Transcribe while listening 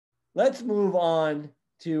Let's move on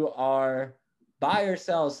to our buy or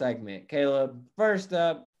sell segment. Caleb, first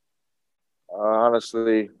up.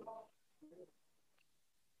 Honestly,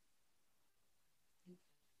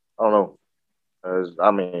 I don't know.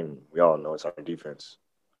 I mean, we all know it's our defense,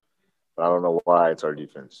 but I don't know why it's our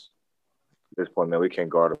defense. At this point, man, we can't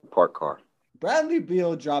guard a park car. Bradley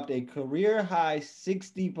Beal dropped a career high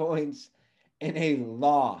 60 points in a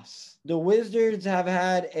loss. The Wizards have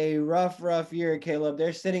had a rough year, Caleb.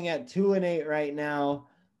 They're sitting at 2-8 right now.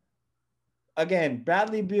 Again,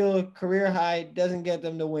 Bradley Beal career high doesn't get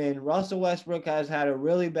them to win. Russell Westbrook has had a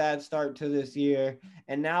really bad start to this year,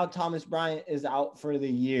 and now Thomas Bryant is out for the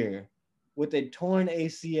year with a torn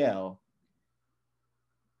ACL.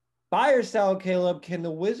 Buy or sell, Caleb? Can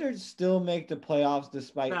the Wizards still make the playoffs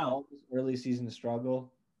despite Sell. all this early season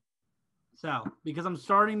struggle? Sell. Because I'm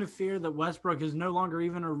starting to fear that Westbrook is no longer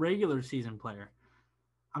even a regular season player.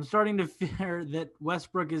 I'm starting to fear that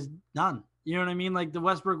Westbrook is done. You know what I mean? Like the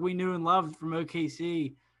Westbrook we knew and loved from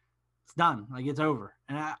OKC, it's done. Like it's over.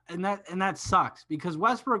 And that sucks because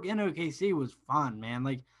Westbrook in OKC was fun, man.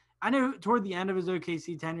 Like I know toward the end of his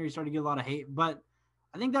OKC tenure, he started to get a lot of hate, but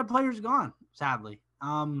I think that player's gone, sadly.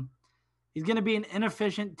 He's going to be an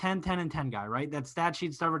inefficient 10, 10, and 10 guy, right? That stat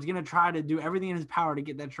sheet stuff. He's going to try to do everything in his power to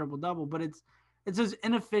get that triple double, but it's those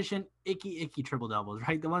inefficient, icky triple doubles,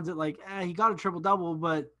 right? The ones that like, he got a triple double,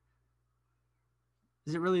 but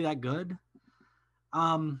is it really that good?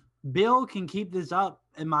 Bill can keep this up,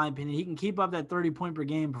 in my opinion. He can keep up that 30 point per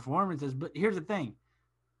game performances, but here's the thing.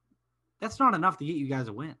 That's not enough to get you guys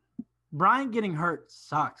a win. Bryant getting hurt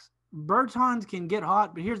sucks. Bertans can get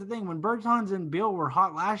hot, but here's the thing. When Bertans and Bill were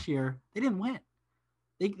hot last year, they didn't win.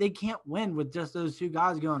 They can't win with just those two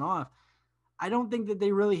guys going off. I don't think that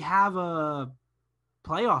they really have a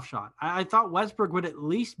playoff shot. I thought Westbrook would at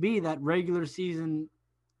least be that regular season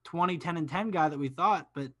 20, 10, and 10 guy that we thought,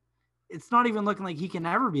 but it's not even looking like he can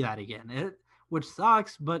ever be that again, which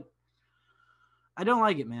sucks, but I don't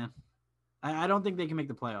like it, man. I don't think they can make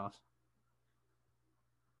the playoffs.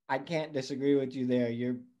 I can't disagree with you there.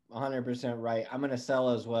 You're 100% right. I'm going to sell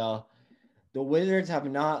as well. The Wizards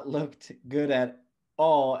have not looked good at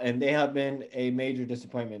all, and they have been a major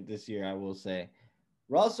disappointment this year, I will say.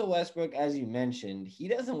 Russell Westbrook, as you mentioned, he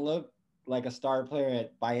doesn't look like a star player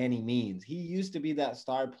by any means. He used to be that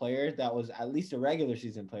star player that was at least a regular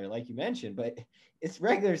season player, like you mentioned, but it's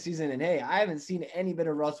regular season, and hey, I haven't seen any bit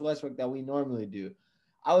of Russell Westbrook that we normally do.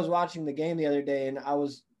 I was watching the game the other day, and I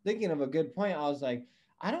was thinking of a good point. I was like,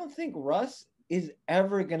 I don't think Russ is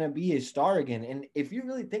ever going to be a star again. And if you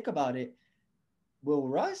really think about it, will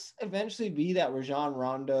Russ eventually be that Rajon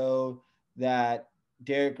Rondo, that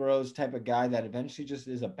Derrick Rose type of guy that eventually just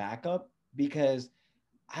is a backup? Because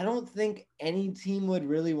I don't think any team would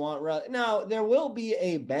really want Russ. Now, there will be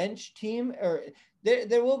a bench team, or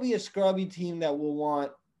there will be a scrubby team that will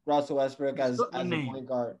want Russell Westbrook as a point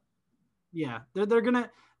guard. Yeah, they're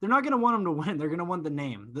not gonna want him to win. They're gonna want the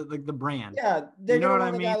name, the brand. Yeah, they're gonna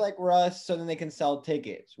want a guy like Russ so then they can sell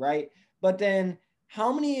tickets, right? But then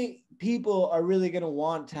how many people are really gonna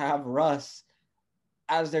want to have Russ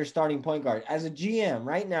as their starting point guard? As a GM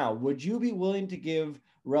right now, would you be willing to give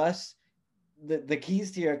Russ the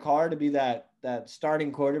keys to your car to be that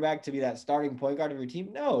starting quarterback, to be that starting point guard of your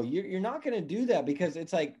team? No, you're not gonna do that because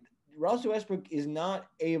it's like Russell Westbrook is not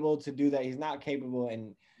able to do that. He's not capable,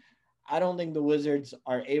 and I don't think the Wizards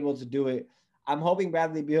are able to do it. I'm hoping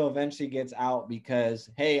Bradley Beal eventually gets out because,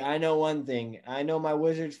 hey, I know one thing. I know my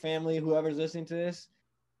Wizards family, whoever's listening to this,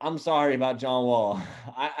 I'm sorry about John Wall.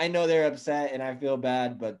 I know they're upset and I feel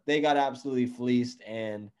bad, but they got absolutely fleeced.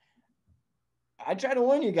 And I try to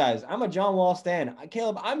warn you guys, I'm a John Wall stan.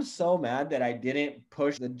 Caleb, I'm so mad that I didn't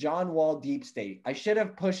push the John Wall deep state. I should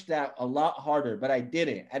have pushed that a lot harder, but I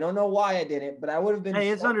didn't. I don't know why I didn't, but I would have been. Hey,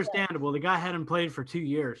 it's understandable. The guy hadn't played for 2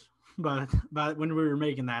 years, but when we were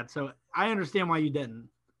making that, so I understand why you didn't.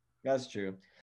 That's true.